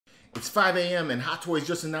It's 5 a.m. and Hot Toys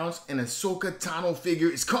just announced an Ahsoka Tano figure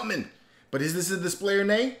is coming. But is this a display or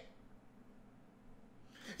nay?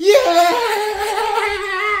 Yeah!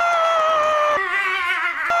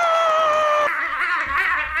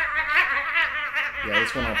 Yeah,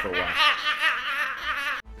 this went on for a while.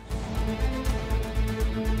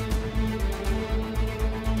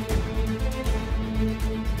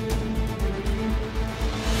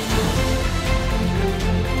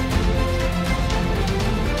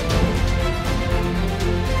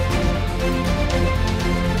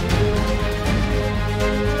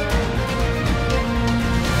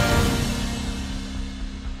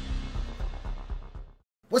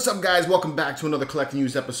 What's up, guys? Welcome back to another Collecting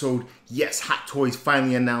News episode. Yes, Hot Toys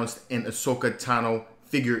finally announced an Ahsoka Tano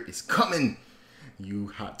figure is coming. You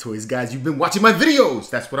Hot Toys guys, you've been watching my videos.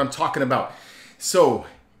 That's what I'm talking about. So,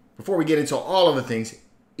 before we get into all of the things,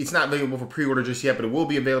 it's not available for pre-order just yet, but it will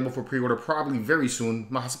be available for pre-order probably very soon,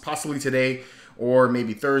 possibly today or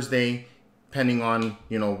maybe Thursday, depending on,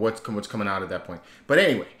 you know, what's coming out at that point. But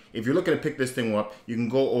anyway, if you're looking to pick this thing up, you can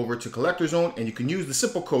go over to Collector Zone and you can use the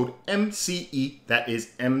simple code MCE. That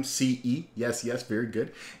is MCE. Yes, very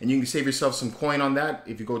good. And you can save yourself some coin on that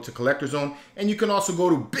if you go to Collector Zone. And you can also go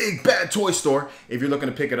to Big Bad Toy Store if you're looking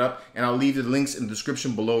to pick it up. And I'll leave the links in the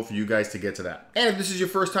description below for you guys to get to that. And if this is your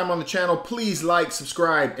first time on the channel, please like,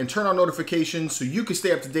 subscribe, and turn on notifications so you can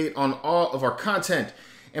stay up to date on all of our content.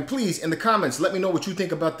 And please, in the comments, let me know what you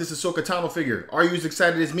think about this Ahsoka Tano figure. Are you as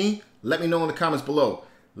excited as me? Let me know in the comments below.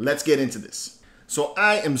 Let's get into this. So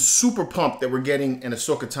I am super pumped that we're getting an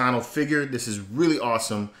Ahsoka Tano figure. This is really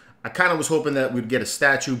awesome. I kind of was hoping that we'd get a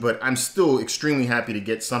statue, but I'm still extremely happy to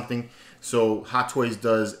get something. So Hot Toys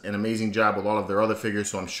does an amazing job with all of their other figures,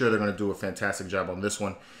 so I'm sure they're going to do a fantastic job on this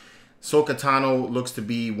one. Ahsoka Tano looks to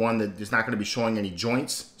be one that is not going to be showing any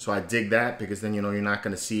joints, so I dig that because then, you know, you're not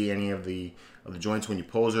going to see any of the joints when you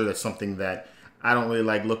pose her. That's something that I don't really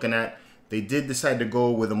like looking at. They did decide to go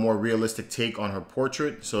with a more realistic take on her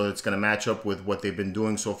portrait, so it's going to match up with what they've been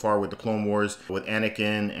doing so far with the Clone Wars, with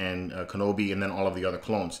Anakin and Kenobi, and then all of the other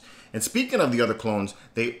clones. And speaking of the other clones,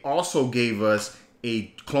 they also gave us a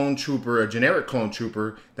clone trooper, a generic clone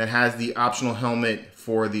trooper, that has the optional helmet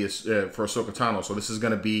for the for Ahsoka Tano. So this is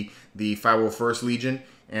going to be the 501st Legion,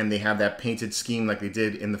 and they have that painted scheme like they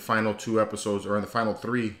did in the final 2 episodes, or in the final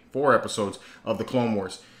 4 episodes of the Clone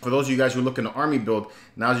Wars. For those of you guys who are looking to army build,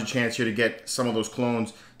 now's your chance here to get some of those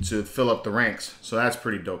clones to fill up the ranks. So that's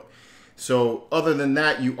pretty dope. So other than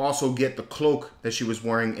that, you also get the cloak that she was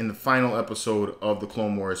wearing in the final episode of the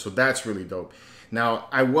Clone Wars. So that's really dope. Now,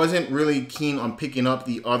 I wasn't really keen on picking up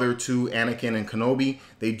the other 2, Anakin and Kenobi.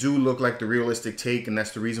 They do look like the realistic take, and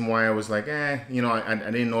that's the reason why I was like, you know, I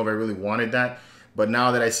didn't know if I really wanted that. But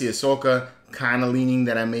now that I see Ahsoka, kind of leaning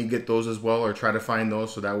that I may get those as well, or try to find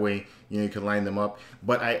those, so that way, you know, you can line them up.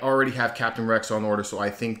 But I already have Captain Rex on order, so I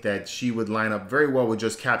think that she would line up very well with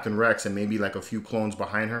just Captain Rex and maybe like a few clones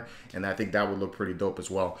behind her, and I think that would look pretty dope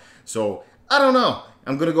as well. So I don't know.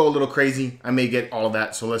 I'm going to go a little crazy. I may get all of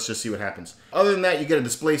that, so let's just see what happens. Other than that, you get a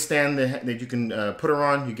display stand that you can put her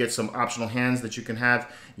on. You get some optional hands that you can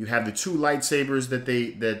have. You have the 2 lightsabers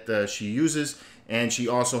that she uses, and she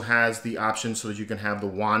also has the option so that you can have the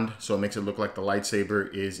wand, so it makes it look like the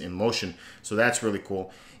lightsaber is in motion. So that's really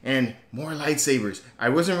cool. And more lightsabers. I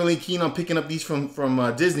wasn't really keen on picking up these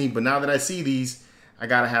from Disney, but now that I see these, I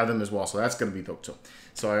gotta have them as well. So that's gonna be dope too.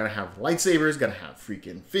 So I gotta have lightsabers, gotta have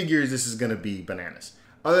freaking figures. This is gonna be bananas.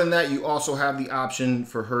 Other than that, you also have the option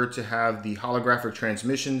for her to have the holographic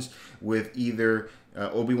transmissions with either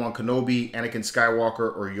Obi-Wan Kenobi, Anakin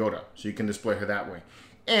Skywalker, or Yoda. So you can display her that way.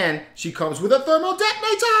 And she comes with a thermal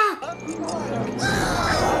detonator!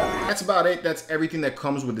 That's about it. That's everything that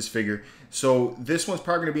comes with this figure. So this one's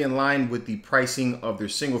probably going to be in line with the pricing of their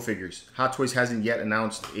single figures. Hot Toys hasn't yet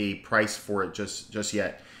announced a price for it just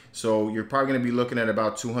yet. So you're probably going to be looking at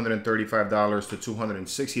about $235 to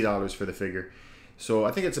 $260 for the figure. So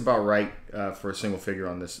I think it's about right for a single figure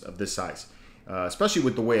on this size. Especially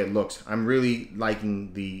with the way it looks. I'm really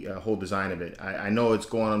liking the whole design of it. I know it's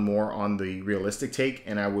going on more on the realistic take,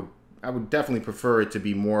 and I would definitely prefer it to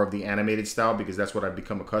be more of the animated style because that's what I've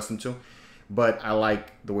become accustomed to. But I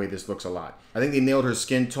like the way this looks a lot. I think they nailed her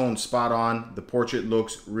skin tone spot on. The portrait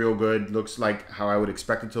looks real good. Looks like how I would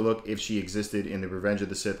expect it to look if she existed in the Revenge of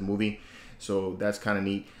the Sith movie. So that's kind of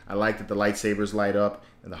neat. I like that the lightsabers light up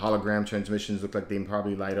and the hologram transmissions look like they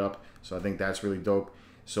probably light up. So I think that's really dope.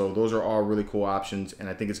 So those are all really cool options, and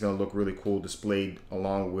I think it's going to look really cool displayed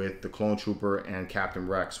along with the Clone Trooper and Captain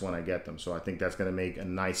Rex when I get them. So I think that's going to make a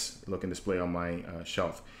nice looking display on my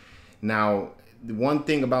shelf. Now, The one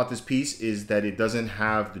thing about this piece is that it doesn't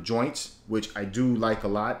have the joints, which I do like a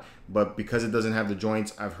lot, but because it doesn't have the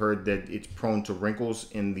joints, I've heard that it's prone to wrinkles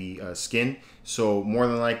in the skin. So more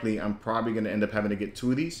than likely, I'm probably going to end up having to get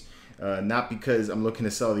 2 of these. Not because I'm looking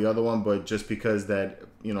to sell the other one, but just because that,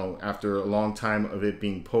 you know, after a long time of it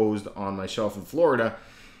being posed on my shelf in Florida,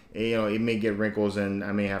 you know, it may get wrinkles and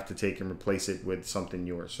I may have to take and replace it with something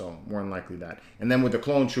newer. So more than likely that. And then with the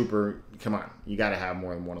Clone Trooper, come on, you got to have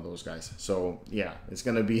more than one of those guys. So yeah, it's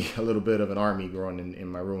going to be a little bit of an army growing in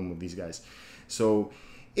my room with these guys. So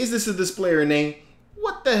is this a display or nay?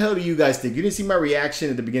 What the hell do you guys think? You didn't see my reaction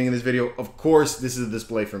at the beginning of this video. Of course, this is a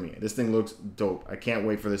display for me. This thing looks dope. I can't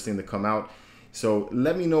wait for this thing to come out. So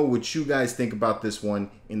let me know what you guys think about this one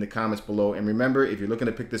in the comments below. And remember, if you're looking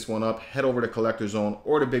to pick this one up, head over to Collector Zone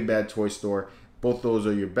or the Big Bad Toy Store. Both those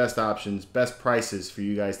are your best options, best prices for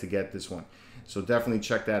you guys to get this one. So definitely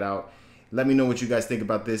check that out. Let me know what you guys think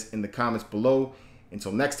about this in the comments below.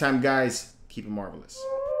 Until next time, guys, keep it marvelous.